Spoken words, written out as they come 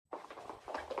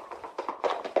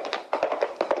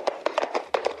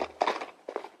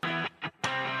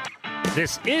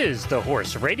This is the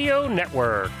Horse Radio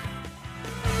Network.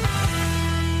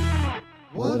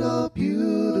 What a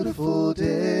beautiful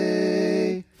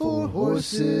day for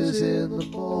horses in the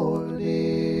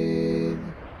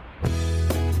morning.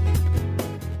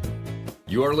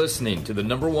 You are listening to the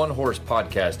 #1 horse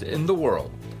podcast in the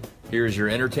world. Here's your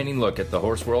entertaining look at the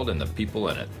horse world and the people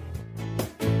in it.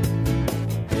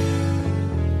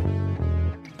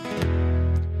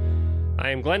 I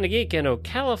am Glenn the Geek in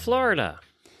Ocala, Florida.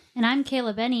 And I'm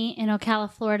Kayla Benny in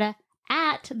Ocala, Florida,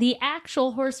 at the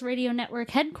actual Horse Radio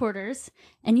Network headquarters.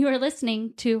 And you are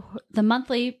listening to the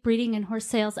monthly breeding and horse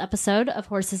sales episode of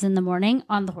Horses in the Morning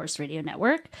on the Horse Radio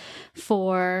Network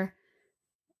for...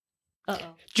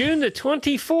 June the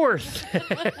 24th.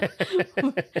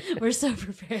 We're so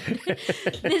prepared.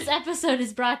 This episode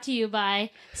is brought to you by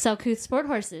Selcouth Sport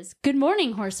Horses. Good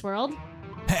morning, Horse World.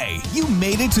 Hey, you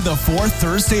made it to the fourth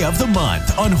Thursday of the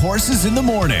month on Horses in the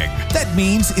Morning. That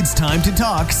means it's time to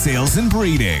talk sales and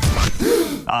breeding.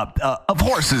 Of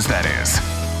horses, that is.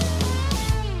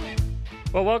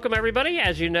 Well, welcome everybody.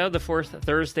 As you know, the fourth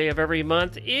Thursday of every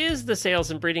month is the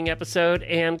sales and breeding episode,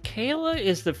 and Kayla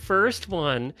is the first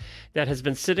one that has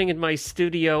been sitting in my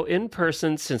studio in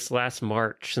person since last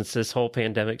March, since this whole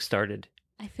pandemic started.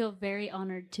 I feel very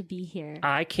honored to be here.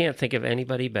 I can't think of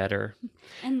anybody better.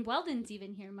 And Weldon's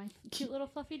even here, my cute little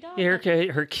fluffy dog.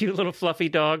 Her cute little fluffy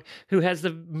dog who has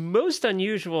the most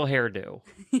unusual hairdo.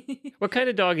 What kind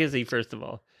of dog is he, first of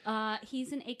all?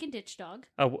 He's an Aiken Ditch dog.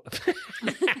 Oh.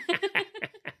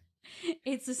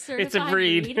 It's a certified It's a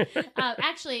breed.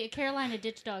 Actually, a Carolina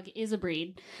Ditch dog is a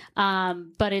breed,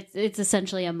 but it's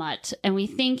essentially a mutt. And we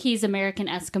think he's American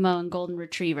Eskimo and Golden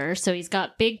Retriever. So he's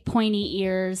got big pointy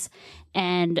ears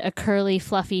and a curly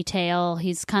fluffy tail.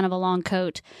 He's kind of a long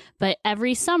coat. But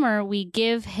every summer we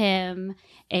give him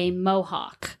a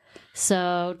mohawk.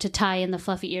 So to tie in the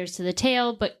fluffy ears to the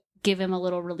tail, but give him a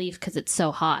little relief because it's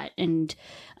so hot. And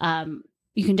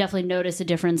you can definitely notice a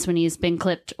difference when he's been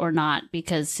clipped or not,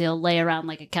 because he'll lay around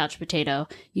like a couch potato.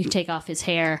 You take off his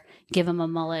hair, give him a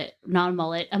mullet, not a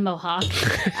mullet, a mohawk.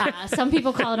 Some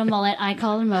people call it a mullet. I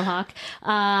call it a mohawk.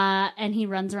 And he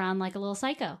runs around like a little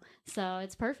psycho. So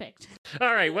it's perfect.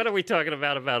 All right. What are we talking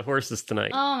about horses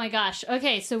tonight? Oh my gosh.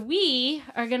 Okay. So we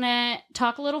are going to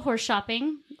talk a little horse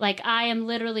shopping. Like I am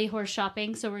literally horse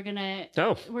shopping. So we're going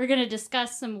to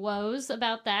discuss some woes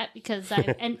about that, because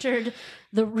I've entered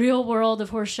the real world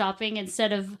of horse shopping.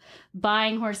 Instead of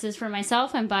buying horses for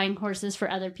myself, I'm buying horses for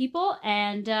other people.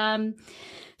 And,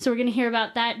 so we're going to hear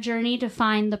about that journey to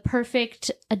find the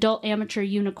perfect adult amateur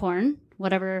unicorn,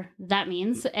 whatever that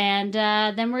means. And,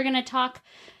 then we're going to talk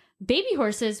baby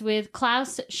horses with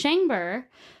Klaus Schengber,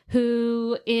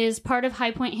 who is part of High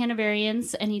Point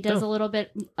Hanoverians, and he does a little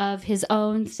bit of his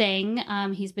own thing.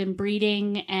 He's been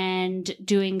breeding and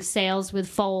doing sales with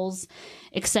foals,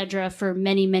 etc. for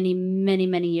many, many, many,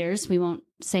 many years. We won't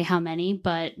say how many,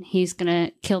 but he's going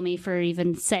to kill me for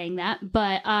even saying that.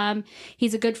 But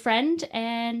he's a good friend,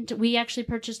 and we actually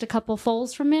purchased a couple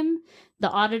foals from him. The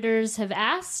auditors have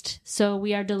asked, so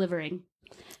we are delivering.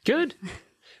 Good.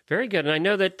 Very good. And I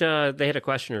know that they had a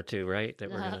question or two, right?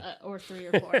 That or 3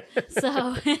 or 4.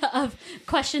 So of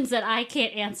questions that I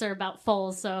can't answer about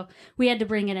foals. So we had to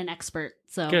bring in an expert.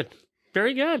 So good.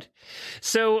 Very good.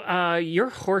 So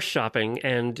you're horse shopping,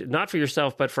 and not for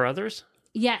yourself, but for others?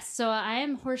 Yes. So I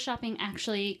am horse shopping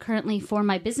actually currently for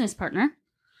my business partner,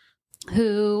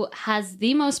 who has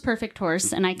the most perfect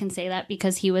horse. And I can say that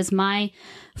because he was my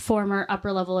former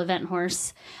upper level event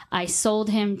horse. I sold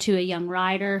him to a young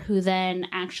rider who then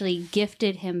actually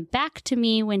gifted him back to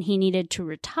me when he needed to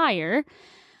retire.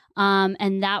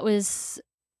 And that was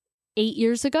 8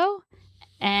 years ago.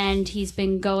 And he's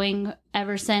been going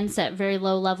ever since at very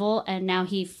low level. And now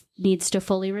he needs to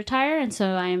fully retire. And so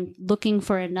I am looking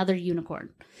for another unicorn,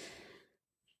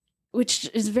 which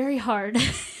is very hard.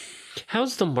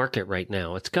 How's the market right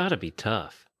now? It's got to be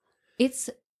tough. It's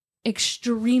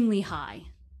extremely high.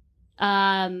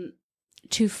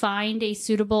 To find a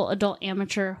suitable adult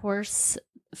amateur horse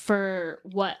for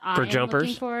what I'm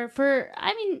looking for.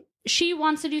 I mean, she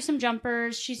wants to do some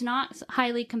jumpers. She's not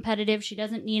highly competitive. She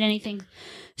doesn't need anything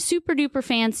super duper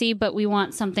fancy, but we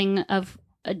want something of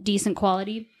a decent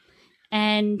quality.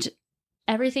 And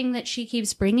everything that she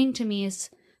keeps bringing to me is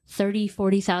 $30,000,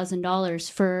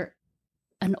 $40,000 for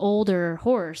an older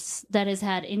horse that has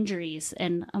had injuries.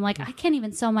 And I'm like, I can't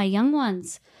even sell my young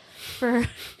ones for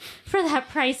that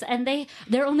price. And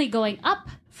they're only going up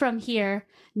from here,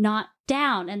 not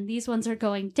down. And these ones are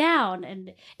going down.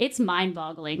 And it's mind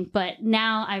boggling. But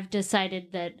now I've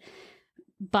decided that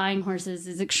buying horses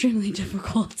is extremely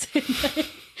difficult.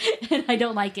 And I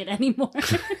don't like it anymore.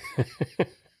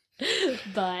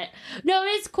 But no,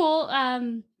 it's cool.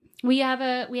 We have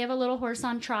a little horse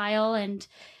on trial, and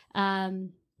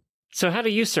so how do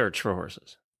you search for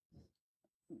horses?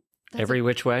 Every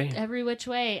which way? Every which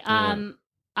way.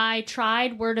 I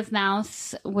tried word of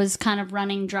mouth, was kind of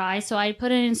running dry, so I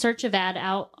put an in search of ad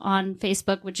out on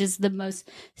Facebook, which is the most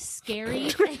scary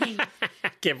thing. I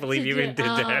can't believe you even did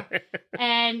that.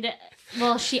 And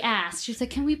well, she asked. She's like,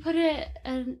 "Can we put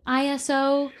an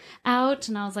ISO out?"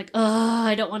 And I was like, "Oh,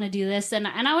 I don't want to do this." And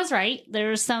I was right. There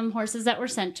were some horses that were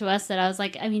sent to us that I was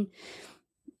like, I mean,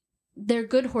 they're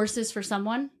good horses for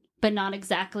someone, but not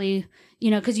exactly,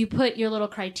 because you put your little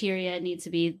criteria. It needs to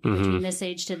be between this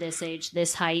age to this age,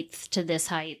 this height to this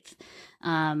height.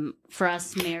 For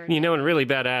us, married. In really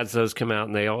bad ads, those come out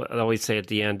and they always say at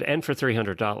the end, and for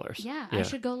 $300. Yeah, I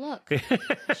should go look.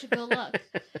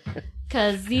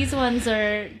 Because these ones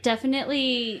are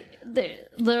definitely,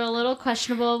 they're a little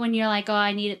questionable when you're like, oh,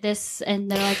 I need this. And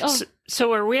they're like, oh.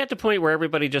 So are we at the point where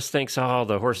everybody just thinks, oh,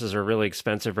 the horses are really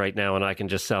expensive right now and I can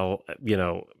just sell,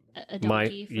 a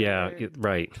donkey for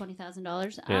right.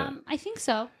 $20,000? Yeah. I think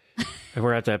so.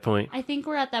 We're at that point. I think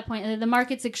we're at that point. The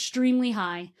market's extremely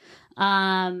high.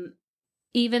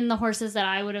 Even the horses that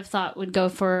I would have thought would go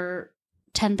for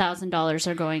 $10,000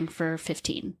 are going for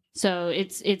 $15,000. So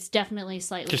it's definitely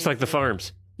slightly just like the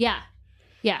farms. Yeah.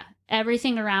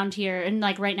 Everything around here, and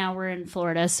like right now we're in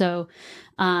Florida, so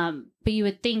but you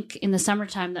would think in the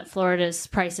summertime that Florida's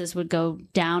prices would go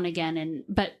down again,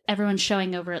 but everyone's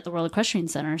showing over at the World Equestrian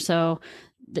Center, so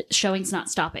the showing's not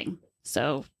stopping.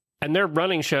 So and they're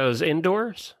running shows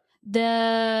indoors?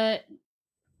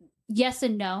 Yes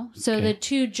and no. So the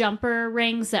two jumper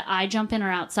rings that I jump in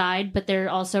are outside, but they're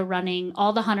also running,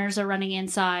 all the hunters are running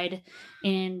inside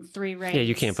in 3 rings. Yeah,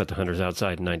 you can't put the hunters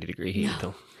outside in 90-degree heat.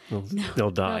 No.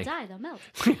 They'll die. They'll melt.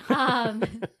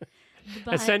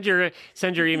 But send your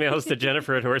emails to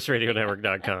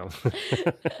Jennifer@horseradionetwork.com.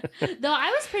 Though I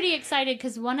was pretty excited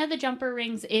because one of the jumper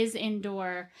rings is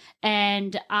indoor,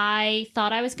 and I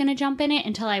thought I was going to jump in it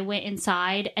until I went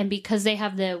inside, and because they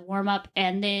have the warm up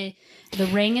and the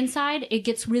ring inside, it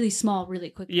gets really small really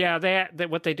quickly. Yeah,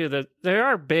 what they do, they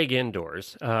are big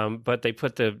indoors, but they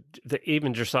put the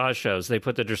even dressage shows, they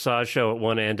put the dressage show at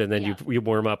one end and then you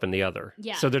warm up in the other.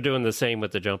 Yeah. So they're doing the same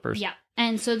with the jumpers. Yeah.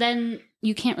 And so then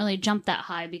you can't really jump that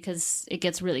high because it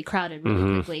gets really crowded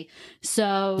really quickly.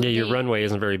 So your runway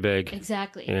isn't very big.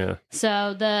 Exactly. Yeah.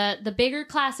 So the bigger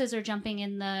classes are jumping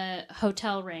in the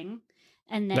hotel ring.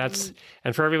 And then,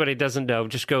 and for everybody who doesn't know,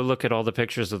 just go look at all the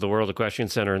pictures of the World Equestrian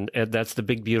Center, and that's the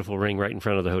big beautiful ring right in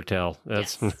front of the hotel.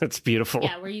 That's beautiful.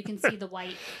 Yeah, where you can see the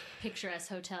white picturesque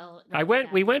hotel.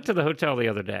 We went to the hotel the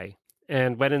other day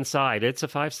and went inside. It's a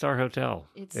 5-star hotel.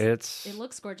 It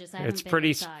looks gorgeous.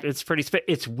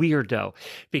 It's weird though,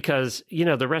 because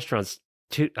the restaurant's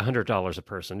 $100 a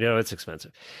person. It's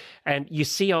expensive. And you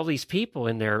see all these people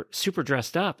in there super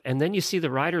dressed up, and then you see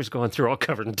the riders going through all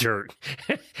covered in dirt.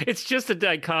 It's just a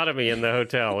dichotomy in the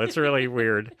hotel. It's really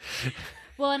weird.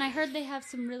 Well, and I heard they have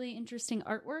some really interesting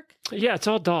artwork. Yeah, it's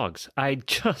all dogs. I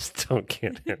just don't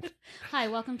get it. Hi,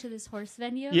 welcome to this horse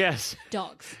venue. Yes,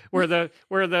 dogs. Where the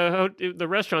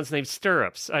restaurant's named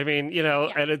Stirrups. I mean,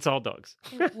 and it's all dogs.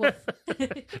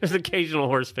 There's an occasional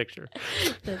horse picture.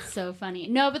 That's so funny.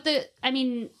 No, but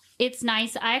it's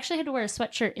nice. I actually had to wear a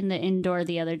sweatshirt in the indoor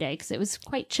the other day because it was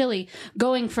quite chilly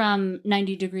going from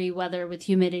 90-degree weather with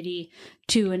humidity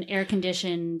to an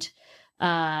air-conditioned,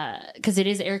 because it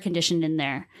is air-conditioned in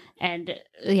there. And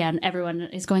everyone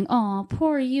is going, oh,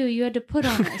 poor you. You had to put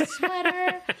on a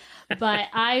sweater. But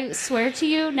I swear to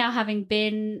you, now having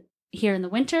been here in the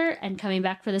winter and coming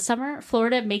back for the summer,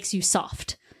 Florida makes you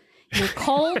soft. You're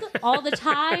cold all the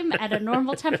time at a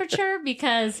normal temperature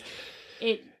because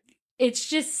it's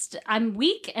just, I'm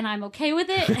weak and I'm okay with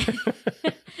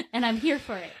it and I'm here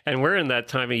for it. And we're in that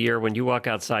time of year when you walk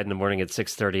outside in the morning at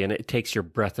 6:30 and it takes your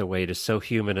breath away. It is so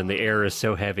humid and the air is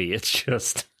so heavy. It's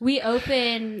just... We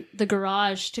open the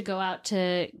garage to go out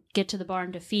to get to the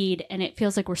barn to feed, and it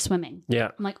feels like we're swimming. Yeah.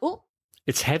 I'm like, oh.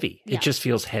 It's heavy. Yeah. It just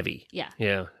feels heavy. Yeah.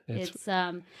 Yeah. It's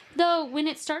though when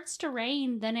it starts to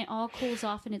rain, then it all cools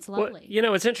off and it's lovely.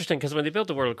 Well, it's interesting because when they built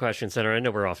the World Equestrian Center, I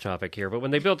know we're off topic here, but when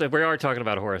they built it, we are talking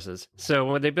about horses. So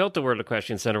when they built the World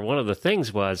Equestrian Center, one of the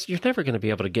things was you're never going to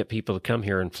be able to get people to come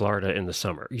here in Florida in the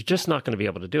summer. You're just not going to be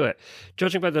able to do it.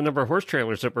 Judging by the number of horse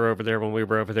trailers that were over there when we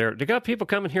were over there, they got people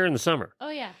coming here in the summer.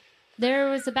 Oh yeah.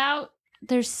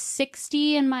 There's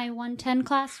 60 in my 110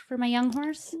 class for my young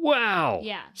horse. Wow.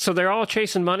 Yeah. So they're all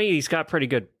chasing money. He's got pretty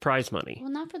good prize money.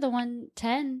 Well, not for the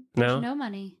 110. There's no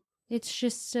money. It's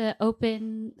just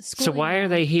open school. So why are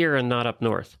they here and not up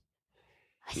north?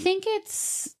 I think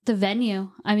it's the venue.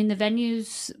 I mean, the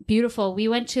venue's beautiful. We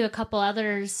went to a couple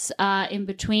others in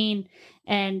between,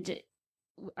 and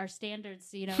our standards,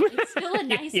 it's still a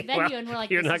nice venue, and we're like,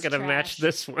 you're not going to match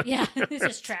this one. Yeah, this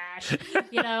is trash,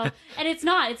 and it's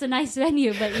not. It's a nice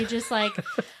venue, but you just like.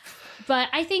 But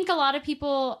I think a lot of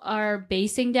people are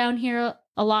basing down here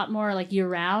a lot more like year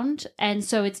round. And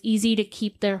so it's easy to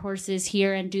keep their horses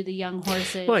here and do the young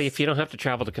horses. Well, if you don't have to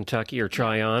travel to Kentucky or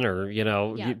try on or,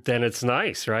 then it's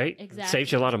nice, right? Exactly. It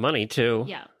saves you a lot of money too.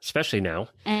 Yeah. Especially now.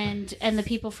 And the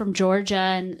people from Georgia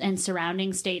and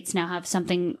surrounding states now have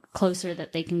something closer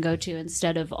that they can go to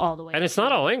instead of all the way. And it's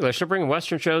not all English. They're bringing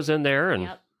Western shows in there and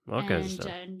all kinds of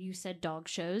stuff. And you said dog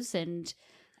shows and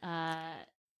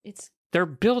they're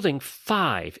building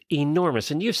 5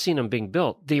 enormous, and you've seen them being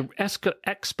built. The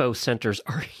expo centers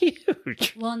are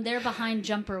huge. Well, and they're behind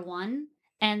Jumper 1.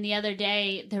 And the other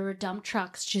day, there were dump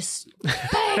trucks just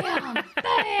bam,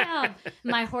 bam.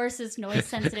 My horse is noise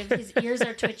sensitive. His ears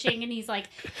are twitching, and he's like,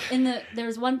 there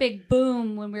was one big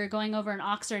boom when we were going over an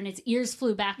Oxer, and his ears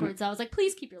flew backwards. I was like,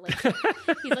 please keep your legs up.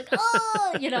 He's like,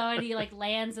 oh, and he like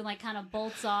lands and like kind of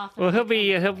bolts off. Well, he'll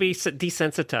be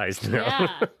desensitized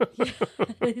now. Yeah,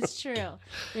 it's true.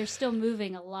 They're still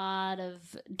moving a lot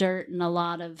of dirt and a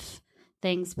lot of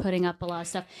things, putting up a lot of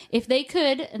stuff. If they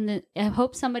could, I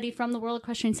hope somebody from the World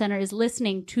Equestrian Center is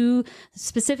listening to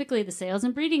specifically the Sales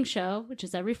and Breeding Show, which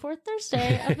is every 4th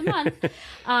Thursday of the month.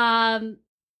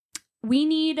 We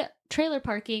need trailer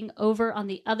parking over on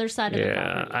the other side of the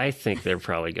property. Yeah, I think they're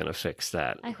probably going to fix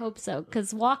that. I hope so,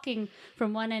 because walking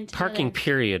from one end to parking the other,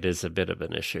 period is a bit of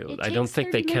an issue. I don't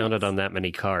think they counted on that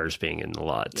many cars being in the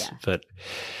lots, but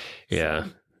yeah.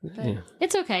 But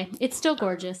it's okay. It's still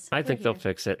gorgeous. I think they'll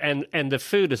fix it. And the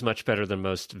food is much better than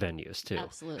most venues, too.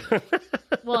 Absolutely.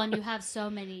 Well, and you have so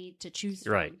many to choose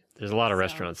from. Right. There's a lot of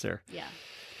restaurants there. Yeah.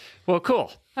 Well,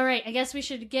 cool. All right. I guess we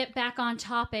should get back on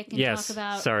topic and talk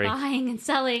about sorry. buying and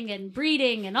selling and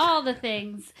breeding and all the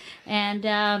things.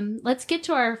 And let's get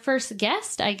to our first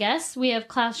guest, I guess. We have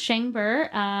Klaus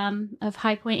Schengber of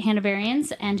High Point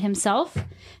Hanoverians and himself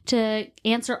to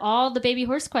answer all the baby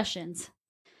horse questions.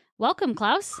 Welcome,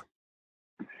 Klaus.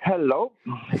 Hello.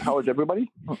 How is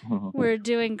everybody? We're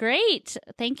doing great.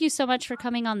 Thank you so much for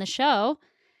coming on the show.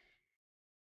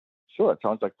 Sure, it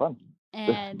sounds like fun.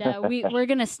 And we're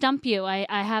going to stump you. I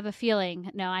have a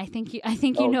feeling. No, I think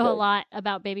you know a lot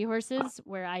about baby horses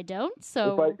where I don't.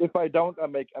 So if I don't,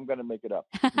 I'm going to make it up.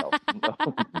 No.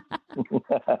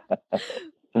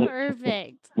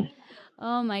 Perfect.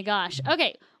 Oh my gosh.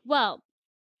 Okay. Well,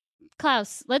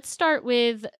 Klaus, let's start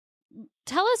with.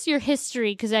 Tell us your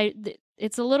history, because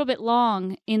it's a little bit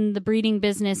long in the breeding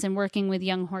business and working with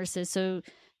young horses. So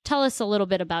tell us a little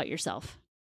bit about yourself.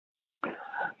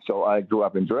 So I grew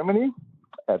up in Germany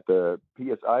at the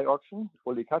PSI auction,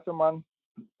 Uli Kasselmann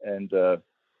and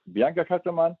Bianca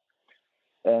Kasselmann.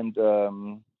 And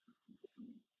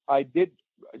I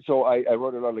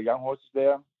rode a lot of young horses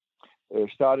there,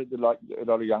 started a lot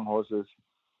of young horses,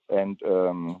 and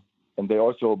they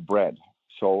also bred.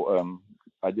 So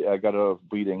I got a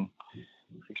breeding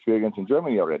experience in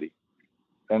Germany already.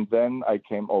 And then I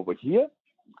came over here.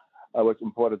 I was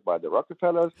imported by the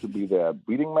Rockefellers to be their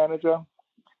breeding manager.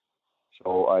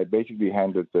 So I basically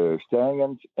handled the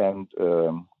stallions and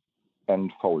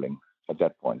foaling at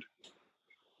that point.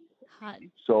 Hot.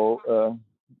 So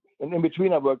and in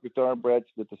between I worked with thoroughbreds,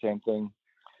 did the same thing.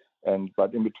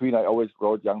 But in between I always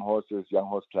rode young horses, young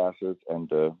horse classes,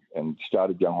 and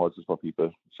started young horses for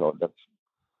people. So that's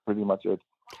pretty much it.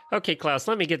 Okay, Klaus,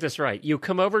 let me get this right. You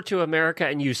come over to America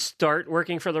and you start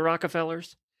working for the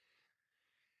Rockefellers?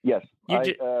 Yes.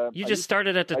 You just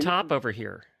started at the top over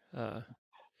here.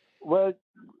 Well,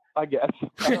 I guess.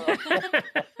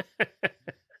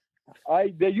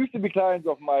 There used to be clients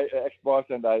of my ex-boss,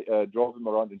 and I drove them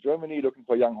around in Germany looking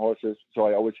for young horses. So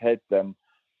I always helped them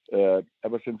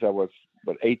ever since I was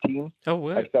 18. Oh,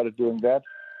 wow. I started doing that.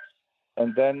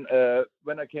 And then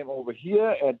when I came over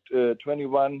here at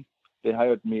 21, they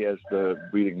hired me as the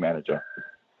breeding manager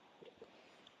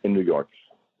in New York.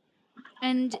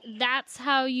 And that's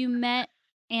how you met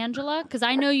Angela? Because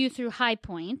I know you through High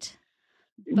Point.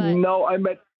 But... No, I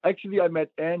met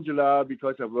Angela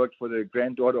because I worked for the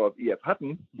granddaughter of E.F.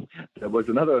 Hutton. That was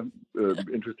another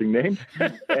interesting name.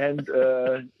 And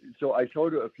so I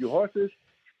sold her a few horses,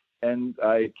 and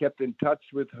I kept in touch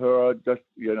with her, just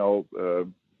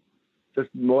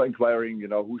more inquiring,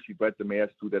 who she bred the mares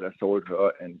to that I sold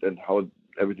her and how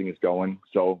everything is going.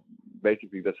 So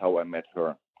basically that's how I met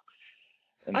her.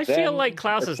 And I feel like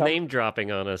Klaus is name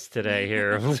dropping on us today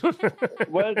here.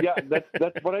 Well, yeah,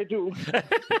 that's what I do.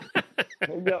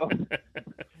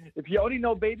 If you only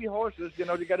know baby horses, you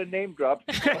got a name drop.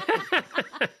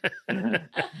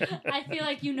 I feel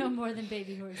like you know more than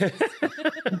baby horses.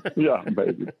 Yeah,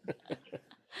 baby.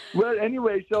 Well,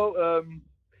 anyway, so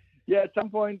at some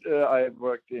point I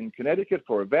worked in Connecticut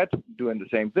for a vet doing the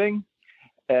same thing.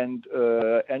 And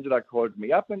Angela called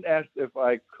me up and asked if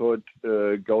I could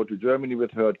go to Germany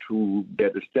with her to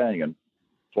get a stallion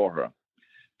for her.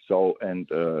 So, and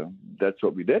that's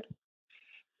what we did.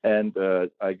 And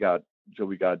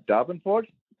we got Davenport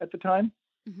at the time.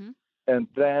 Mm-hmm. And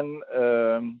then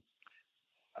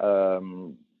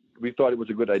we thought it was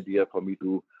a good idea for me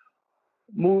to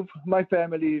move my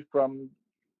family from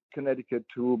Connecticut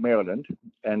to Maryland.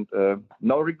 And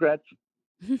no regrets.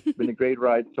 It's been a great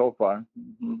ride so far.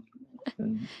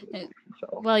 Mm-hmm.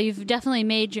 Well, you've definitely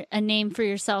made a name for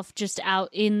yourself just out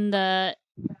in the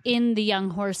young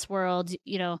horse world.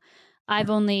 I've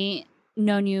only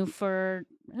known you for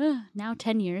now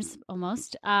 10 years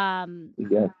almost.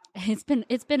 It's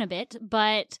been a bit,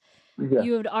 but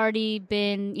you had already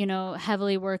been,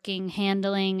 heavily working,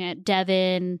 handling at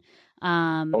Devon,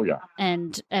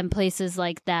 and places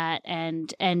like that,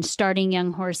 and starting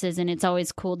young horses. And it's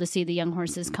always cool to see the young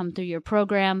horses come through your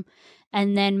program.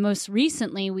 And then most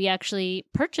recently, we actually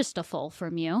purchased a foal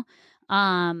from you,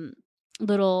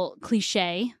 little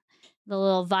Cliche, the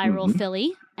little viral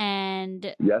filly,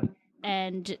 and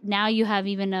and now you have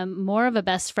even more of a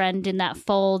best friend in that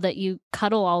foal that you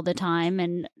cuddle all the time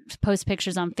and post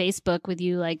pictures on Facebook with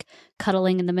you like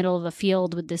cuddling in the middle of a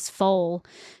field with this foal.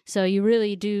 So you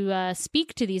really do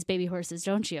speak to these baby horses,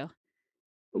 don't you?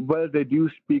 Well, they do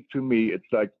speak to me. It's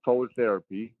like foal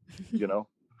therapy,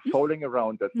 foaling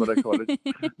around. That's what I call it.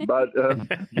 But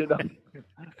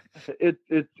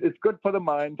it's good for the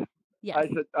mind. Yeah.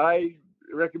 I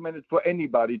recommend it for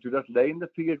anybody to just lay in the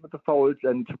field with the foals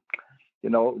and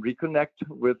reconnect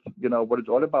with what it's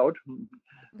all about.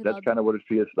 That's kind of what it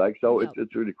feels like. So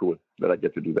it's really cool that I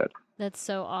get to do that. That's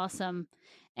so awesome.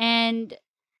 And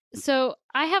so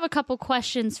I have a couple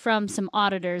questions from some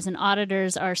auditors, and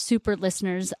auditors are super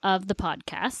listeners of the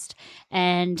podcast,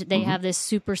 and they have this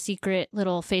super secret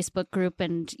little Facebook group,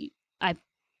 and I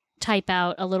type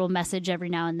out a little message every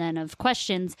now and then of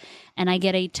questions, and I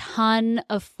get a ton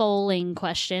of foaling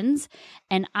questions,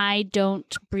 and I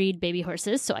don't breed baby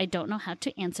horses, so I don't know how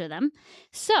to answer them.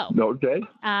 So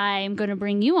I'm going to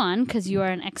bring you on because you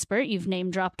are an expert. You've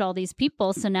name dropped all these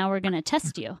people, so now we're going to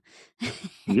test you.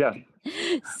 Yeah.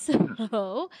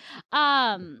 So,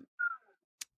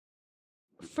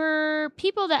 for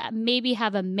people that maybe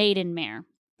have a maiden mare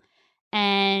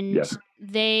and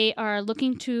they are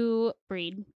looking to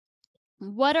breed,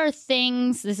 what are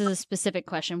things, this is a specific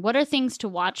question, what are things to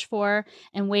watch for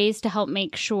and ways to help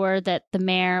make sure that the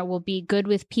mare will be good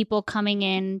with people coming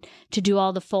in to do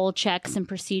all the foal checks and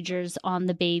procedures on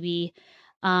the baby?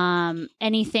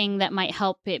 Anything that might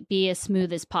help it be as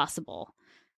smooth as possible?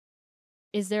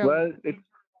 Is there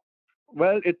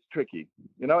it's tricky.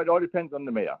 It all depends on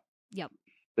the mare. Yep.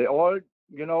 They all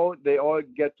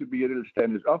get to be a little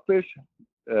standoffish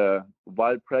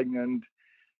while pregnant.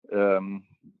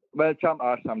 Well, some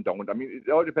are, some don't. I mean,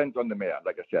 it all depends on the mare,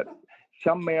 like I said.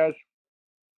 Some mares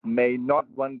may not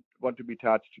want to be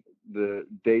touched the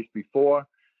days before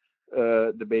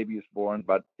the baby is born,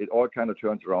 but it all kind of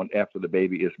turns around after the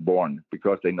baby is born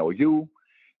because they know you,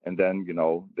 and then,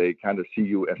 they kind of see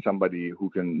you as somebody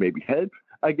who can maybe help,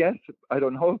 I guess. I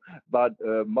don't know. But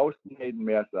most maiden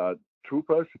mares are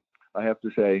troopers, I have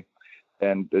to say,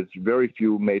 and there's very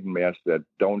few maiden mares that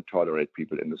don't tolerate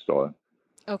people in the stall.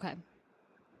 Okay.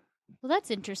 Well,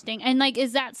 that's interesting. And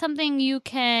is that something you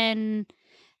can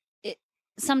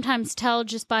sometimes tell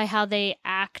just by how they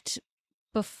act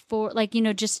before,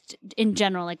 just in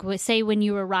general, say when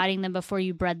you were riding them before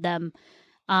you bred them,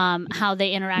 how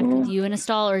they interact with you in a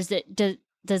stall, or is it,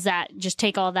 does that just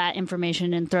take all that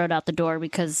information and throw it out the door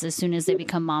because as soon as they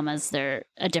become mamas, they're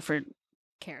a different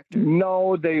character?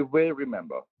 No, they will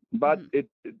remember. But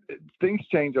things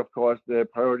change, of course. Their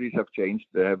priorities have changed.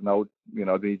 They have now, they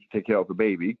need to take care of the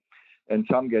baby. And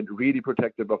some get really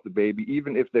protective of the baby,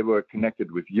 even if they were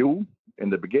connected with you in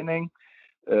the beginning.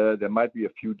 There might be a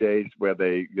few days where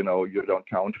they, you don't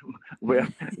count, where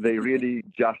they really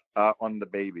just are on the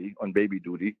baby, on baby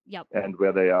duty. Yep. And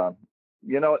where they are,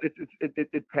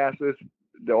 it passes.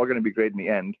 They're all going to be great in the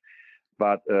end.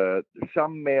 But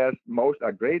some mares, most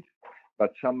are great,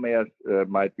 but some mares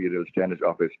might be a little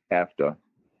standoffish after,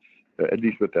 at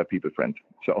least with their people friends.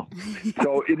 So,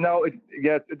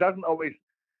 it doesn't always.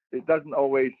 It doesn't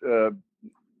always,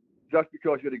 just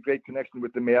because you had a great connection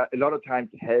with the mare, a lot of times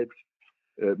it helps,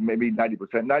 maybe 90%.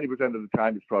 90% of the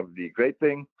time it's probably a great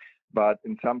thing. But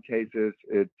in some cases,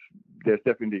 there's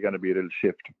definitely going to be a little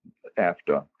shift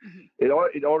after.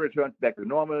 Mm-hmm. It all returns back to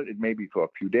normal. It may be for a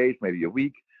few days, maybe a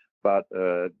week, but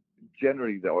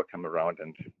generally they all come around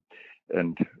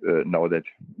and know that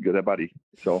you're their buddy.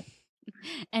 So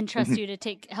and trust you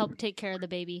to help take care of the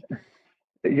baby.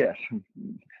 Yes.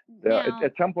 Now,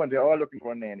 at some point, they're all looking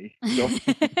for a nanny. So,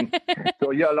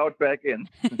 so you're allowed back in.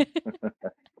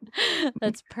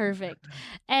 That's perfect.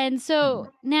 And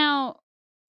so now,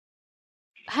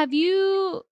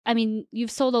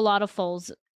 you've sold a lot of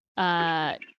foals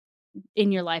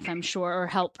in your life, I'm sure, or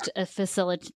helped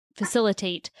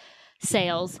facilitate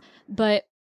sales. But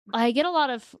I get a lot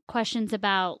of questions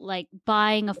about like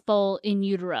buying a foal in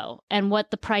utero and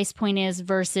what the price point is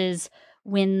versus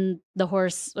when the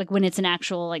horse, like when it's an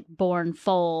actual like born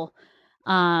foal.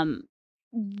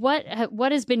 What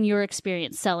has been your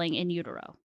experience selling in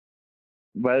utero?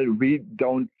 Well, we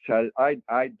don't sell.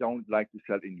 I don't like to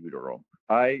sell in utero.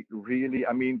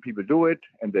 People do it,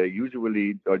 and they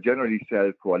usually or generally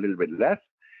sell for a little bit less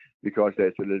because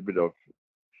there's a little bit of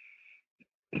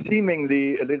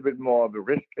seemingly a little bit more of a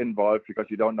risk involved because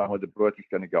you don't know how the birth is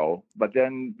going to go. But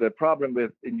then the problem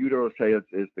with in utero sales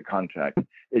is the contract.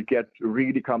 It gets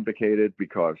really complicated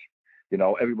because,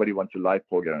 everybody wants a live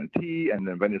foal guarantee. And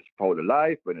then when it's foal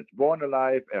alive, when it's born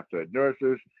alive, after it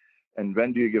nurses, and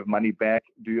when do you give money back?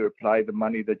 Do you apply the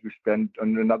money that you spent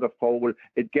on another foal?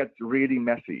 It gets really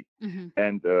messy. Mm-hmm.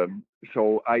 And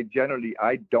so I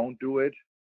don't do it.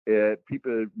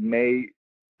 People may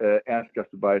ask us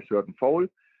to buy a certain foal.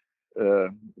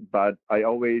 But I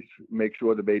always make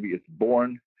sure the baby is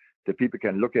born, that people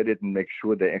can look at it and make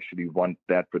sure they actually want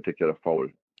that particular foal.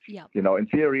 Yeah. In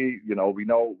theory, we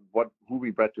know who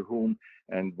we bred to whom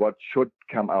and what should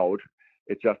come out.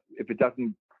 It's just if it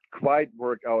doesn't quite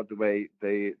work out the way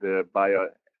the buyer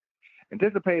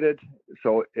anticipated.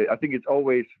 So I think it's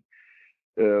always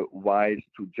wise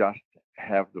to just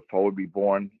have the foal be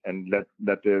born and let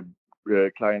the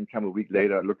client come a week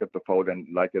later, look at the foal and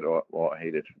like it or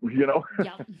hate it, Yeah.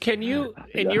 Can you,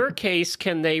 in your case,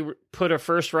 can they put a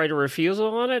first right of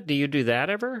refusal on it? Do you do that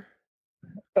ever?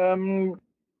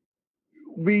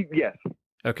 Yes.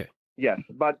 Okay. Yes,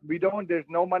 but we don't, there's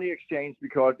no money exchange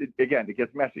because it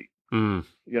gets messy. Mm.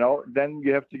 Then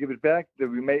you have to give it back.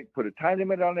 We may put a time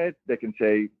limit on it. They can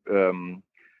say, if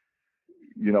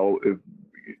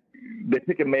they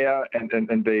pick a mare and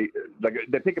they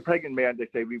pick a pregnant mare and they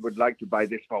say, we would like to buy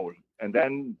this foal. And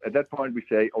then at that point we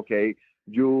say, okay,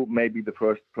 you may be the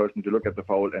first person to look at the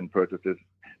foal and purchase it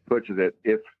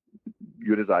if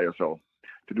you desire to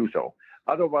do so.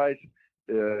 Otherwise,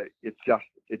 it just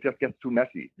gets too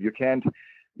messy. You can't,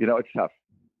 it's tough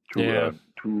to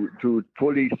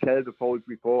fully sell the foals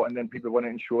before, and then people want to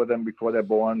insure them before they're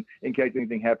born in case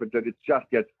anything happens. That it just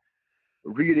gets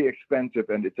really expensive,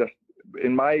 and it just,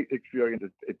 in my experience,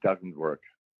 it doesn't work.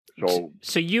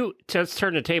 So you, let's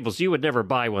turn the tables. You would never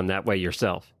buy one that way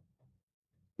yourself?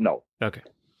 No. Okay.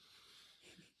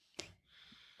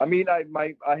 There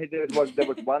was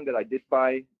one that I did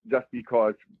buy just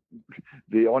because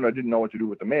the owner didn't know what to do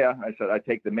with the mare. I said, I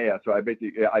take the mare. So I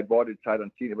bought it sight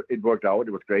unseen. It worked out.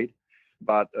 It was great.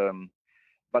 But I'm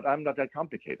not that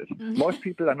complicated. Most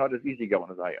people are not as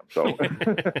easygoing as I am. So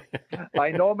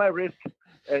I know my risk.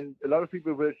 And a lot of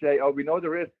people will say, oh, we know the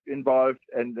risk involved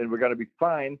and we're going to be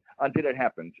fine until it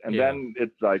happens. And then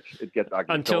it's like, it gets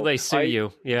ugly. Until they sue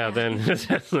you. Yeah, then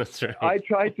that's right. I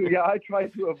try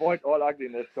to avoid all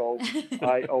ugliness. So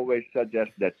I always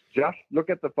suggest that just look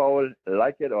at the foal,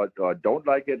 like it or don't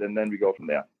like it, and then we go from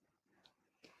there.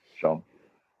 So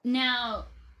now,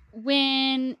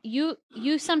 when you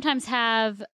sometimes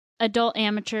have adult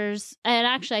amateurs, and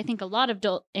actually I think a lot of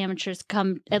adult amateurs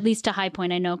come at least to High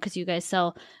Point, I know, because you guys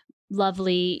sell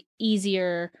lovely,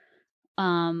 easier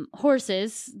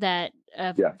horses that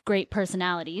have great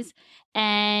personalities.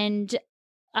 And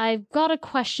I've got a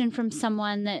question from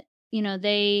someone that,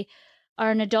 they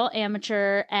are an adult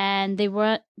amateur and they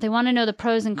want to know the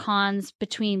pros and cons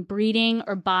between breeding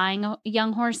or buying a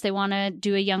young horse. They want to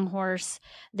do a young horse.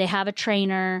 They have a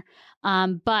trainer,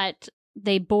 but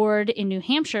they board in New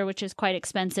Hampshire, which is quite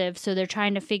expensive. So they're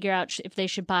trying to figure out if they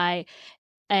should buy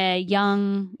a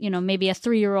young, maybe a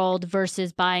 3-year-old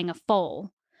versus buying a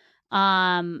foal.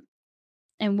 And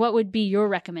what would be your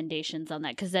recommendations on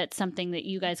that? Because that's something that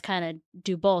you guys kind of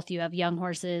do both. You have young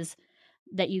horses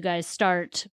that you guys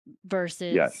start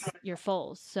versus your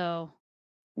foals. So,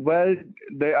 well,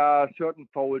 there are certain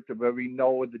foals where we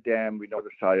know the dam, we know the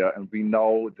sire, and we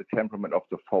know the temperament of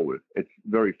the foal. It's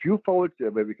very few foals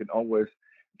where we can almost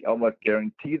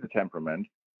guarantee the temperament.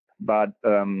 But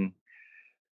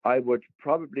I would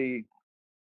probably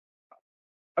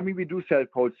I mean, we do sell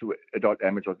foals to adult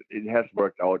amateurs. It has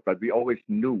worked out, but we always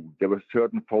knew there were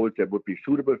certain foals that would be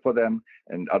suitable for them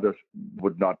and others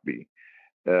would not be.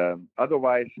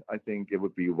 Otherwise, I think it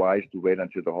would be wise to wait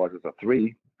until the horses are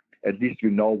 3. At least you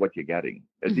know what you're getting.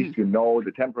 At least you know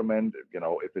the temperament,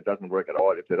 if it doesn't work at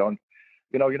all, if they don't,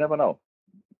 you never know.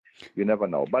 You never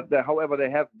know. But however, there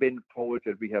have been foals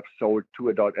that we have sold to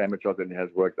adult amateurs and it has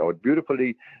worked out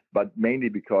beautifully, but mainly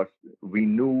because we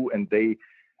knew and they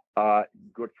are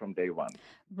good from day one.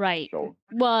 Right. So,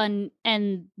 well,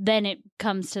 and then it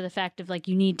comes to the fact of like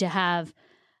you need to have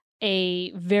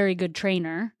a very good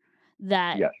trainer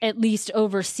that at least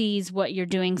oversees what you're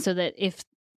doing so that if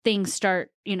things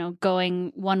start,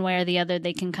 going one way or the other,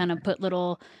 they can kind of put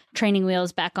little training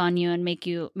wheels back on you and make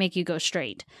you go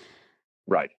straight.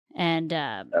 Right. And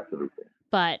absolutely.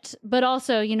 But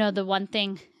also, the one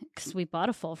thing, because we bought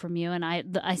a foal from you, and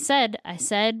I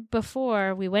said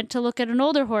before we went to look at an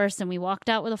older horse and we walked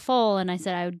out with a foal, and I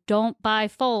said I don't buy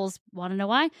foals. Want to know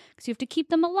why? Because you have to keep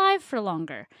them alive for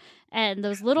longer, and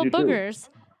those little boogers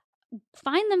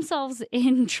find themselves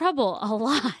in trouble a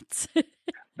lot.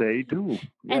 They do,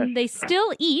 and they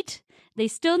still eat. They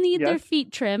still need their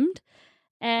feet trimmed,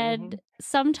 and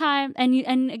sometimes,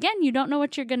 and again, you don't know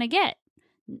what you're going to get.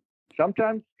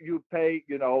 Sometimes you pay,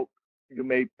 you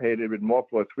may pay a little bit more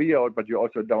for a 3-year-old, but you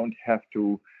also don't have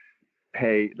to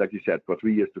pay, like you said, for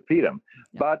 3 years to feed them.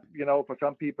 Yeah. But, for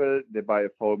some people, they buy a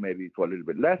foal maybe for a little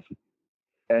bit less,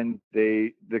 and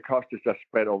the cost is just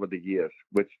spread over the years,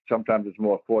 which sometimes is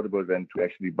more affordable than to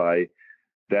actually buy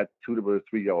that suitable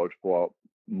 3-year-old for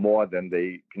more than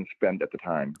they can spend at the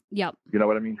time. Yep. You know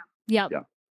what I mean? Yep. Yeah.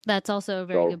 That's also a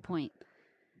very good point.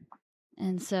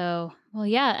 And so,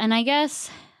 and I guess...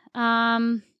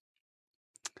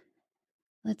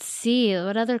 let's see.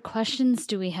 What other questions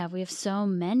do we have? We have so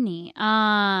many.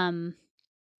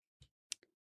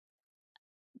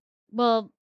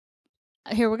 Well,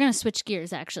 here we're going to switch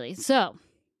gears actually. So,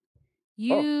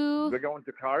 we're going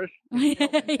to cars?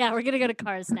 Yeah, we're going to go to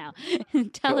cars now.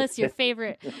 Tell us your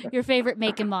favorite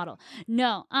make and model.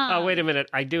 No. Oh, wait a minute.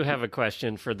 I do have a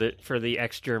question for the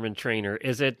ex-German trainer.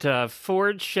 Is it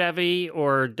Ford, Chevy,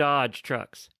 or Dodge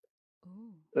trucks?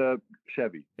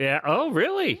 Chevy. Yeah. Oh,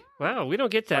 really? Wow. We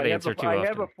don't get that answer too often. I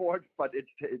have a Ford, but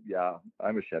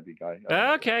I'm a Chevy guy.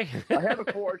 Okay. I have a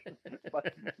Ford,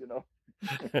 but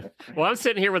Well, I'm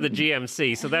sitting here with a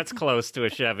GMC, so that's close to a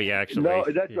Chevy, actually. No,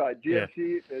 that's right.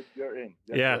 GMC, you're in.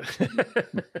 That's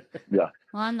right. Yeah.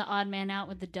 Well, I'm the odd man out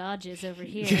with the Dodges over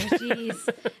here.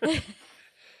 Jeez.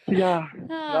 Yeah.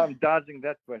 No, I'm dodging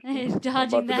that question.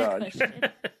 Dodging that question.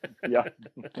 Yeah.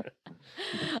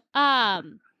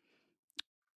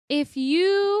 If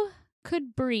you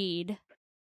could breed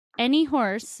any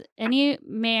horse, any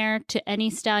mare to any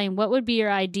stallion, what would be your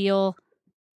ideal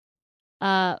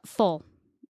foal?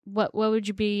 What would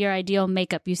you be your ideal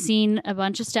makeup? You've seen a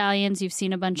bunch of stallions, you've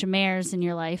seen a bunch of mares in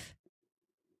your life.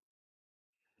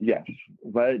 Yes.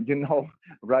 Well,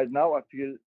 right now I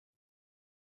feel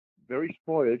very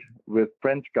spoiled with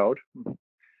French Scout.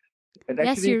 And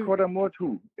actually Quartermore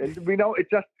too. And we know it's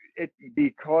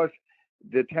because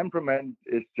the temperament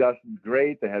is just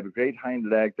great. They have a great hind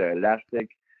leg. They're elastic.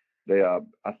 They are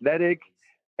athletic.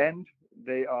 And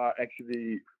they are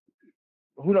actually,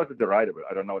 who knows if they're rideable?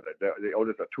 I don't know. The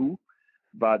oldest are 2.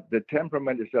 But the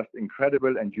temperament is just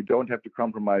incredible. And you don't have to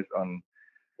compromise on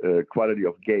quality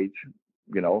of gait,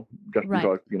 just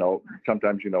because,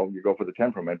 sometimes, you go for the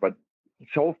temperament. But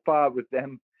so far with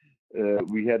them,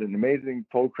 we had an amazing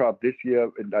foal crop this year.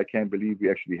 And I can't believe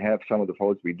we actually have some of the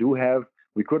foals we do have.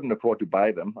 We couldn't afford to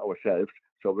buy them ourselves,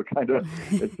 so we're kind of,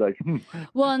 it's like,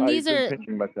 well, and these are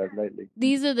pinching myself lately.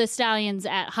 These are the stallions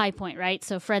at High Point, right?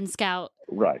 So Friend Scout,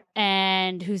 right?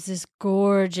 And who's this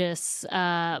gorgeous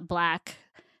black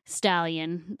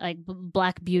stallion, like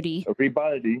Black Beauty,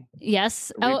 Ribaldi.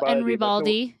 Yes. Ribaldi. Oh, and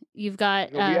Ribaldi. You've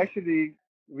got. We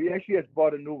actually have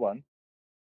bought a new one.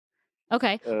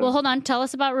 Okay. Well, hold on. Tell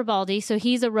us about Ribaldi. So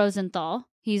he's a Rosenthal.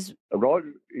 He's a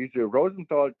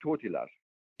Rosenthal Tortilas.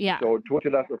 Yeah. So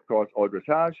Tortilas, of course, all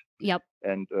dressage. Yep.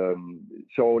 And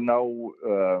so now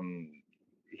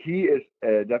he is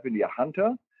definitely a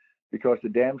hunter because the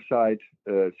dam side,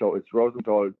 so it's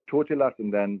Rosenthal Tortilas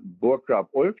and then Burggraf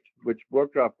Ulft, which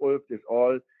Burggraf Ulft is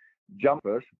all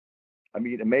jumpers. I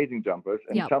mean, amazing jumpers.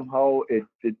 And somehow it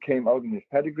came out in his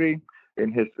pedigree,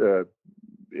 in his,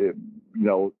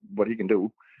 what he can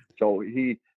do. So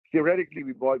theoretically,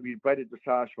 we bred a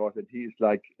dressage horse, and he's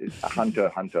like a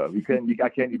hunter. I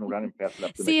can't even run him fast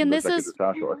enough to make him look like a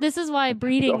dressage horse. This is why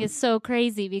breeding is so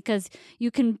crazy, because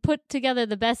you can put together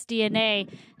the best DNA,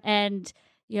 and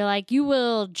you're like, you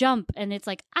will jump, and it's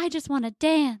like, I just want to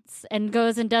dance, and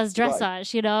goes and does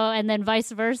dressage, you know, and then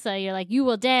vice versa. You're like, you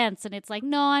will dance, and it's like,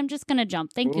 no, I'm just going to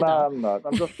jump. Thank you, No, though. I'm not.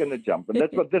 I'm just going to jump. And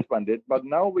that's what this one did. But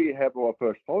now we have our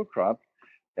first foal crop,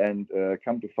 and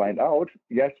come to find out,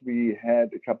 yes, we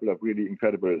had a couple of really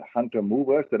incredible hunter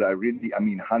movers that are really,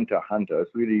 hunters,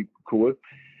 really cool.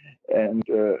 And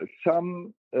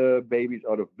some babies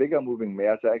out of bigger moving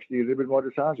mares are actually a little bit more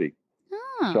dressage.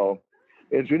 Oh. So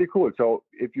it's really cool. So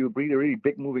if you breed a really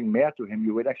big moving mare to him,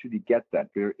 you would actually get that.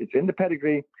 It's in the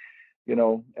pedigree, you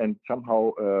know, and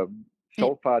somehow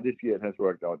so far this year it has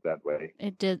worked out that way.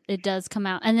 It does come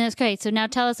out. And that's great. So now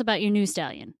tell us about your new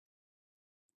stallion.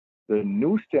 The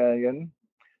new stallion,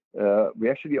 we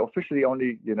actually officially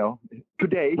only, you know,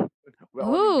 today.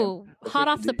 Ooh, hot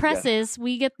off the presses. Yeah.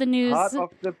 We get the news. Hot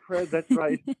off the press, that's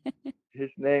right. His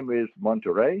name is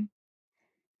Monterey.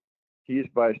 He is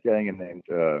by a stallion named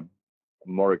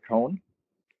Morricone,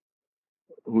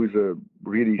 who's a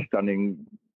really stunning,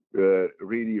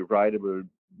 really rideable,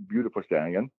 beautiful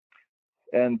stallion.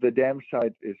 And the dam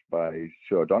site is by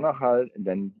Sir Donnerhall and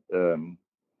then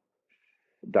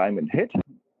Diamond Hit.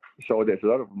 So there's a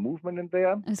lot of movement in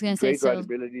there. I was going to say, great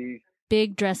rideability.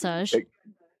 Big dressage.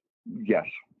 Yes.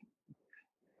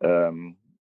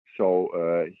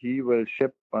 So he will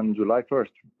ship on July 1st.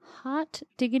 Hot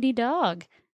diggity dog.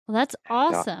 Well, that's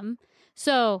awesome. Yeah.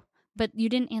 So, but you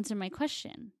didn't answer my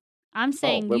question. I'm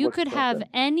saying you could have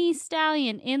any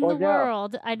stallion in the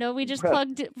world. I know we just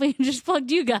plugged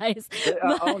you guys. There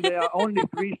are only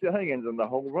 3 stallions in the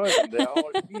whole world, and they're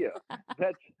all here.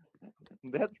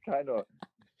 That's kind of.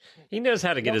 He knows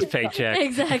how to get his paycheck.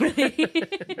 Exactly.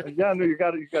 Yeah, no, you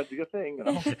got your thing. You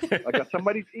know, I got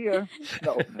somebody's ear.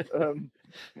 No.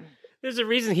 There's a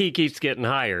reason he keeps getting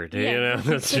hired. Yeah. You know.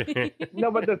 That's No,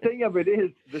 but the thing of it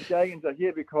is, the stallions are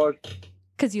here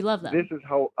because you love them. This is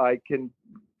how I can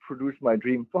produce my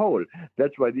dream foal.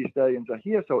 That's why these stallions are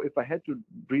here. So if I had to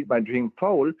breed my dream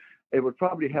foal, it would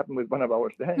probably happen with one of our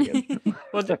stallions.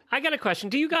 Well, I got a question.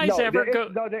 Do you guys ever go?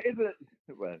 No, there isn't.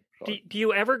 Well, do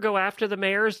you ever go after the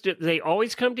mares? Do they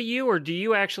always come to you, or do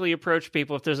you actually approach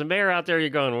people? If there's a mare out there, you're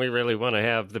going, we really want to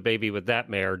have the baby with that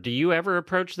mare. Do you ever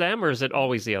approach them, or is it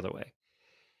always the other way?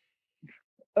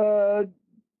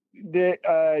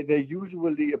 They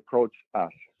usually approach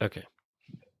us. Okay.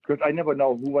 Because I never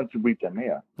know who wants to breed them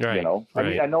here. Right. You know, I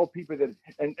mean, I know people that,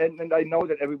 and I know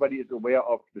that everybody is aware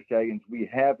of the stallions we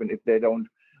have, and if they don't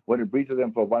want to breed to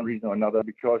them for one reason or another,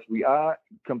 because we are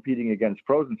competing against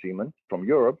frozen semen from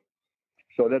Europe,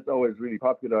 so that's always really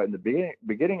popular in the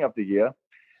beginning of the year,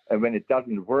 and when it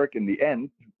doesn't work in the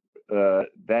end,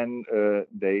 then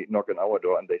they knock on our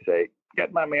door and they say,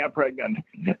 "Get my mare pregnant,"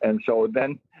 and so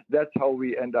then that's how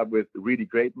we end up with really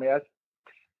great mares.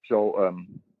 So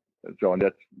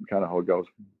that's kind of how it goes.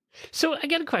 So I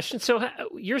got a question. So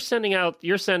you're sending out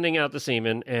the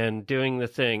semen and doing the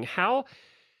thing.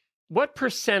 What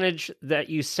percentage that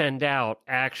you send out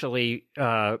actually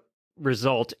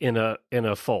result in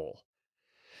a foal?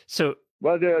 So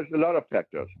well, there's a lot of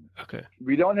factors. Okay.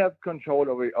 We don't have control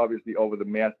over the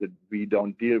mares that we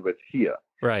don't deal with here.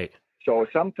 Right. So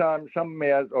sometimes some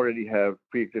mares already have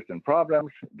pre-existing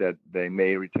problems that they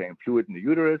may retain fluid in the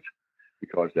uterus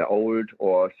because they're old,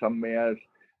 or some mares,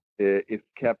 if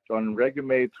kept on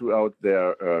Regumate throughout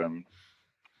their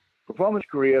performance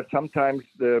career, sometimes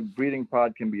the breeding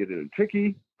part can be a little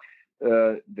tricky.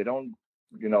 They don't,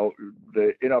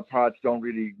 the inner parts don't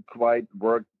really quite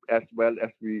work as well as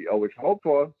we always hope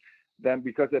for them,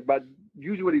 but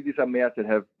usually these are mares that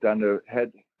have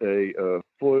had a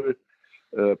full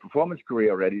performance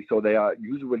career already, so they are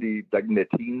usually like in their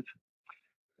teens,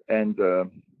 and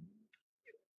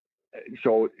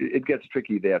so it gets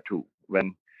tricky there too,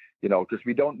 when because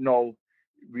we don't know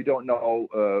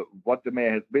what the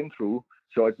mare has been through,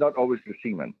 so it's not always the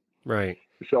semen. Right.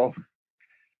 So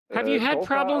have you had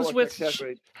problems with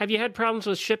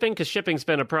shipping? Because shipping's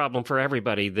been a problem for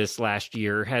everybody this last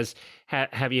year.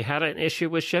 Have you had an issue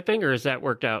with shipping, or has that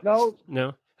worked out?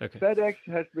 No. Okay. FedEx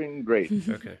has been great.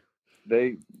 Okay.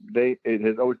 It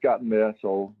has always gotten there,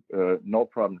 so no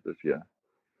problems this year.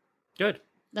 Good.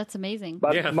 That's amazing.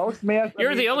 But most mares,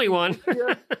 you're the only one.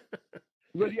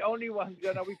 We're the only ones.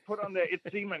 We put on there, it's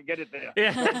semen, get it there.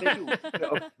 Yeah. They do. I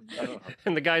don't know.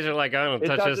 And the guys are like, I don't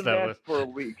touch this stuff. It doesn't last for a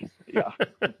week. Yeah.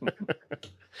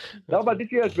 No, but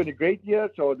this year has been a great year.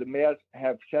 So the mares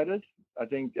have settled. I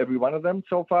think every one of them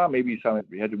so far. Maybe some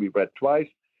we had to be bred twice,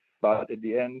 but at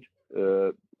the end,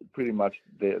 pretty much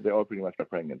they all pretty much got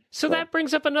pregnant. So that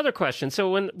brings up another question.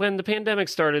 So when the pandemic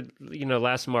started,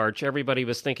 last March, everybody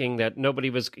was thinking that nobody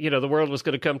was, the world was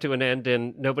going to come to an end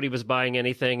and nobody was buying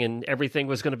anything and everything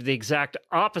was going to be the exact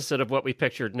opposite of what we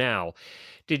pictured now.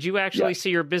 Did you actually see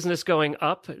your business going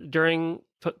up during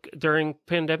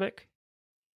pandemic?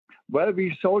 Well,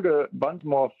 we sold a bunch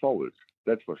more foals,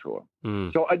 that's for sure.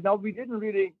 So now we didn't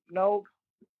really know.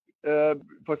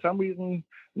 For some reason,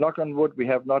 knock on wood, we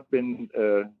have not been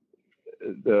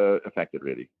affected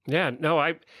really. Yeah,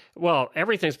 no,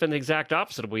 everything's been the exact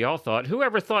opposite of what we all thought.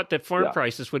 Whoever thought that farm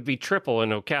prices would be triple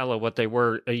in Ocala what they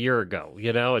were a year ago?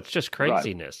 It's just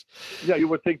craziness. Right. Yeah, you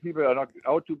would think people are not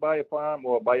out to buy a farm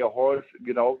or buy a horse.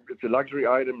 It's a luxury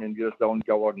item and you just don't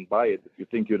go out and buy it if you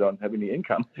think you don't have any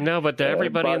income. No, but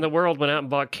everybody in the world went out and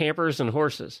bought campers and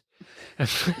horses.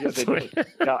 Yes, they did.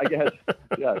 Yeah, I guess.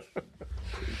 Yes.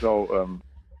 So,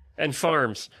 and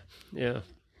farms. Yeah.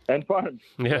 And farms.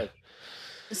 Yeah. Yes.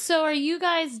 So are you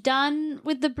guys done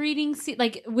with the breeding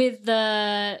with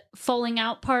the foaling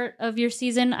out part of your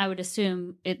season? I would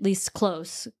assume at least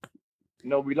close.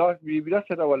 No, we just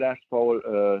had our last foal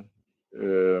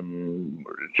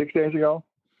 6 days ago.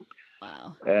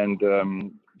 Wow. And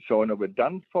so now we're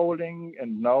done foaling,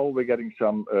 and now we're getting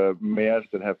some mares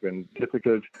that have been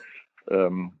difficult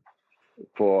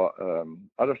for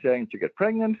other stallions to get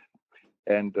pregnant.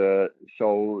 And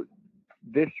so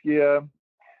this year,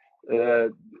 I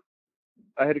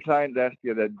had a client last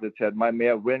year that said, my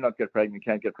mare will not get pregnant,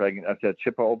 can't get pregnant. I said,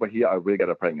 ship her over here, I will get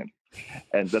her pregnant.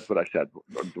 And that's what I said.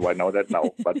 Do I know that?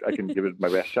 No, but I can give it my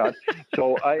best shot.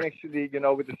 So I actually,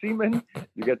 with the semen,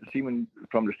 you get the semen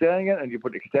from the stallion and you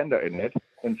put extender in it.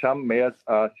 And some mares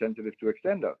are sensitive to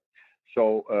extender.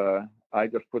 So I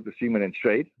just put the semen in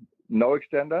straight, no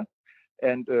extender.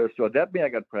 And so that mare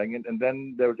got pregnant. And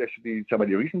then there was actually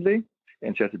somebody recently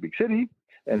in Chesapeake City.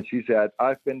 And she said,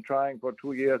 I've been trying for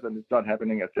 2 years and it's not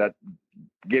happening. I said,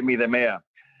 give me the mare.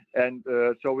 And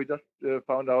so we just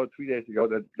found out 3 days ago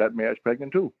that mare is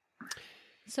pregnant too.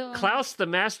 So Klaus, the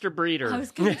master breeder. I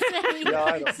was going to say,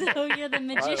 Yeah, so you're the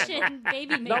magician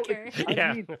baby maker. No,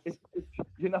 I mean, it's,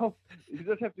 you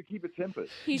just have to keep it simple.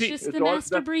 He's just the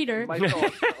master breeder.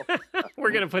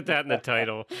 We're going to put that in the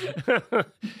title.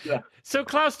 Yeah. So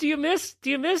Klaus, do you miss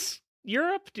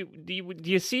Europe? Do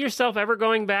you see yourself ever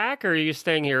going back, or are you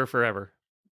staying here forever?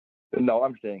 No,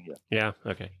 I'm staying here. Yeah.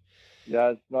 Okay.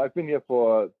 Yeah. No, I've been here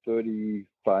for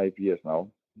 35 years now,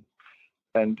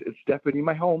 and it's definitely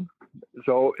my home.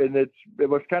 So, and it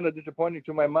was kind of disappointing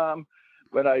to my mom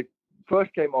when I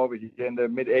first came over here in the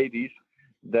mid '80s.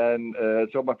 Then,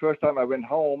 so my first time I went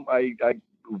home, I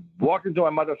walked into my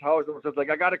mother's house and was just like,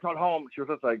 I gotta call home. She was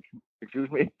just like, excuse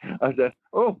me? I said,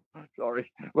 oh, sorry.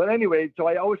 Well, anyway, so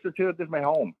I always consider this my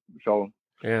home. So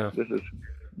yeah, this is,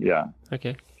 yeah.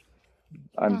 Okay.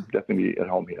 I'm definitely at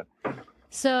home here.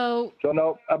 So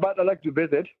no, but I like to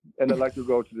visit and I like to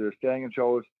go to the stallion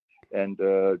shows and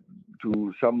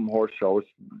to some horse shows.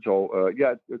 So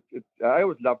yeah, I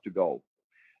always love to go.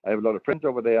 I have a lot of friends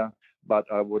over there, but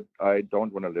I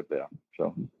don't want to live there.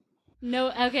 So.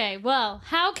 No, okay. Well,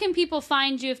 how can people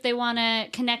find you if they want to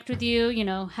connect with you?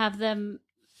 Have them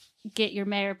get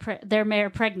their mare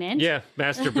pregnant. Yeah,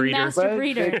 master breeder. Master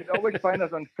breeder. They can always find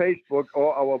us on Facebook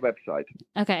or our website.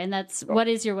 Okay, and what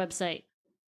is your website?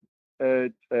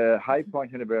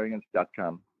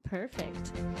 highpointhanoverians.com.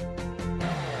 Perfect.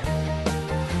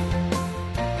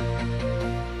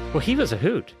 Well, he was a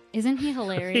hoot. Isn't he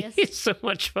hilarious? He's so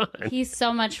much fun. He's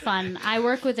so much fun. I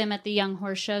work with him at the Young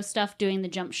Horse Show stuff, doing the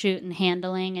jump shoot and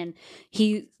handling, and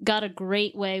he got a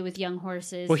great way with young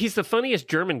horses. Well, he's the funniest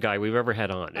German guy we've ever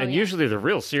had on. And usually they're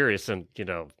real serious and,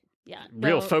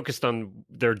 real focused on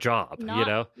their job,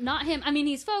 Not him. I mean,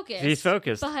 he's focused. He's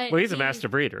focused. But he's a master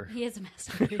breeder. He is a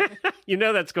master breeder.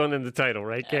 That's going in the title,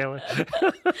 right, Kayla?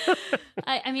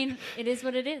 I mean, it is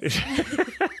what it is.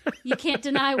 You can't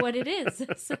deny what it is.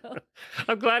 So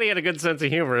I'm glad he had a good sense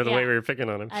of humor in the way we were picking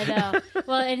on him. I know.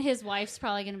 Well, and his wife's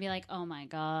probably going to be like, oh my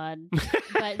God.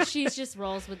 But she just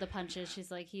rolls with the punches. She's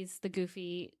like, he's the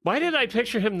goofy. Why did I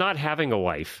picture him not having a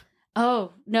wife?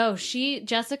 Oh, no,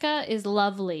 Jessica is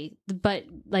lovely, but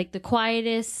like the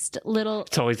quietest little.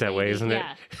 It's always that way, isn't it?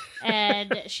 Yeah.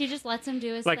 And she just lets him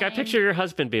do his thing. I picture your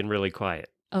husband being really quiet.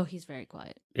 Oh, he's very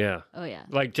quiet. Yeah. Oh, yeah.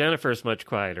 Like Jennifer's much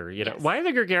quieter. Yes. Why are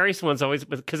the gregarious ones always?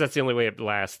 Because that's the only way it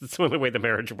lasts. That's the only way the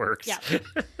marriage works. Yeah.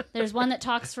 There's one that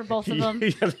talks for both of them.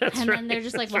 Yeah, that's and right. then they're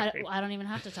just like, right. I don't even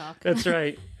have to talk. That's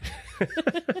right.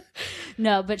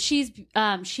 No, but she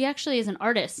actually is an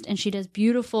artist, and she does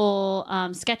beautiful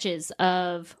sketches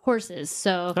of horses.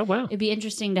 So it'd be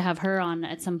interesting to have her on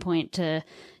at some point to,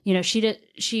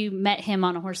 she met him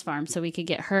on a horse farm, so we could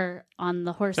get her on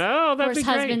the horse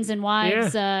husbands and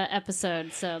wives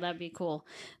episode. So that'd be cool.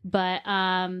 But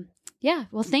yeah,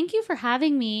 well, thank you for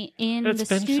having me in the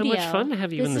studio. It's been so much fun to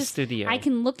have you in the studio. I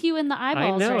can look you in the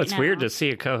eyeballs right now. I know, it's weird to see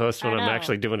a co-host when I'm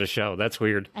actually doing a show. That's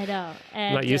weird. I know. And,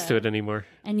 I'm not used to it anymore.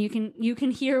 And you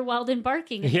can hear Weldon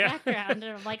barking in the background.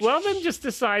 And I'm like, Weldon just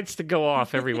decides to go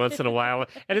off every once in a while.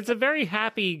 And it's a very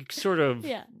happy sort of,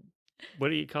 what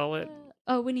do you call it?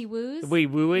 When he woos?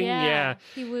 Wooing, yeah.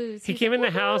 He woos. He came in the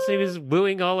house and he was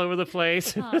wooing all over the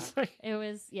place. It was, But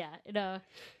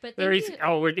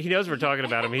he knows we're talking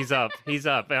about him. He's up.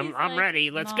 I'm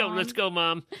ready. Let's go,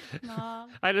 Mom.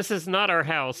 This is not our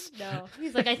house. No.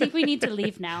 He's like, I think we need to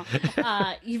leave now.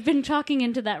 You've been talking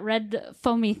into that red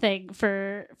foamy thing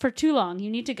for too long. You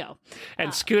need to go.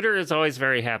 And Scooter is always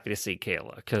very happy to see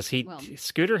Kayla because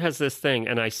Scooter has this thing,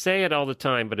 and I say it all the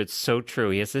time, but it's so true.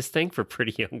 He has this thing for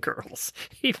pretty young girls.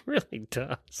 He really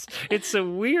does. It's the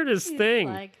weirdest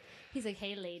thing. He's like,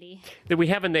 hey, lady. We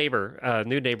have a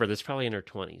new neighbor that's probably in her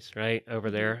 20s, right, over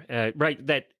there.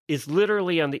 That is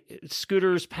literally on the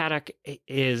Scooter's paddock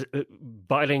is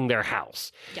butting their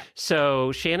house. Yep.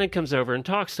 So Shannon comes over and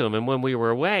talks to him. And when we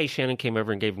were away, Shannon came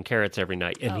over and gave him carrots every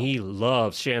night. And he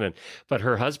loves Shannon. But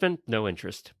her husband, no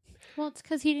interest. Well, it's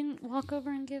because he didn't walk over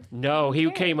and give. No,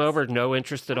 he came over, no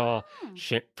interest at all.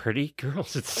 Pretty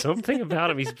girls, it's something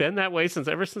about him. He's been that way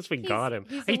ever since we got him.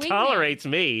 He tolerates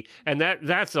me, and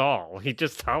that's all. He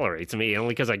just tolerates me only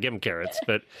because I give him carrots.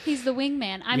 But he's the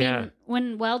wingman. I mean,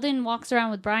 when Weldon walks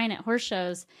around with Brian at horse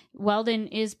shows, Weldon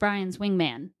is Brian's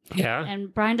wingman. Yeah.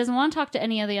 And Brian doesn't want to talk to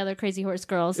any of the other crazy horse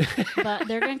girls, but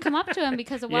they're going to come up to him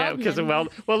because of Weldon. Yeah, because of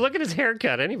Weldon. Well, look at his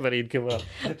haircut. Anybody'd come up.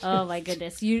 Oh, my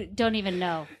goodness. You don't even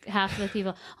know. Half the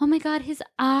people, oh, my God, his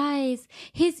eyes,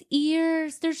 his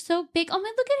ears, they're so big. Oh,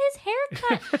 my, look at his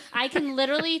haircut. I can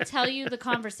literally tell you the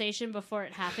conversation before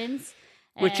it happens.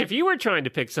 Which, if you were trying to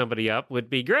pick somebody up, would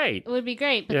be great. It would be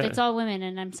great, but it's all women,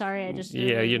 and I'm sorry, I just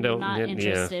not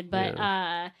interested.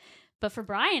 But for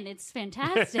Brian, it's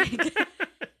fantastic.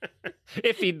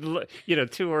 If he'd,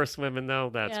 two horse women, though,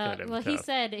 that's kind of well, tough.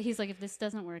 he's like, if this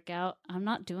doesn't work out, I'm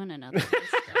not doing another horse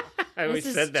show. I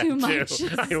always said that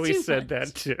too. I always said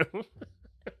that too.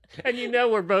 And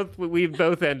we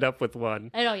both end up with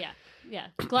one. Oh yeah,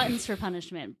 gluttons for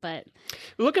punishment. But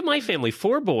look at my family,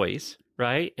 4 boys.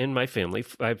 Right? In my family,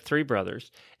 I have 3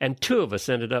 brothers, and 2 of us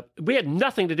ended up, we had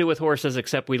nothing to do with horses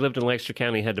except we lived in Lancaster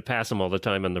County and had to pass them all the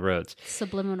time on the roads.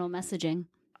 Subliminal messaging.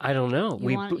 I don't know.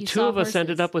 Two of us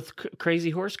ended up with crazy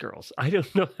horse girls. I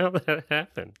don't know how that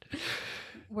happened.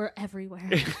 We're everywhere.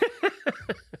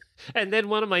 And then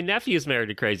one of my nephews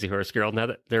married a crazy horse girl. Now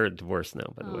that they're divorced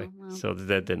now, by the way. Well. So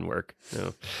that didn't work.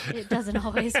 No. It doesn't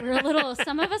always.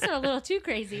 Some of us are a little too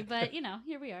crazy, but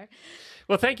here we are.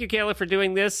 Well, thank you, Kayla, for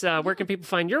doing this. Where can people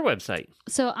find your website?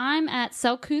 So I'm at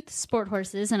Selcouth Sport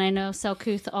Horses, and I know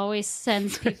Selcouth always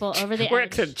sends people over the edge. We're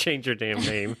going to change your damn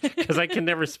name because I can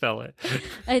never spell it.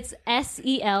 It's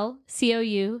SELCOUTH.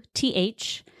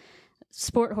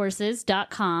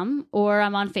 sporthorses.com, or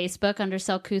I'm on Facebook under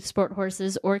Selcouth Sport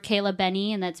Horses, or Kayla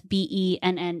Benney, and that's Benney.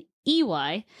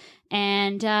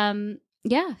 And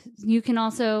you can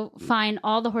also find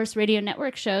all the Horse Radio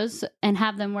Network shows and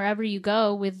have them wherever you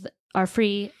go with our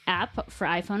free app for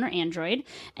iPhone or Android.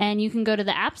 And you can go to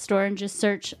the App Store and just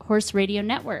search Horse Radio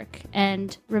Network.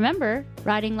 And remember,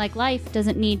 riding like life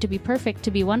doesn't need to be perfect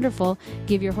to be wonderful.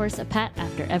 Give your horse a pat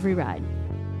after every ride.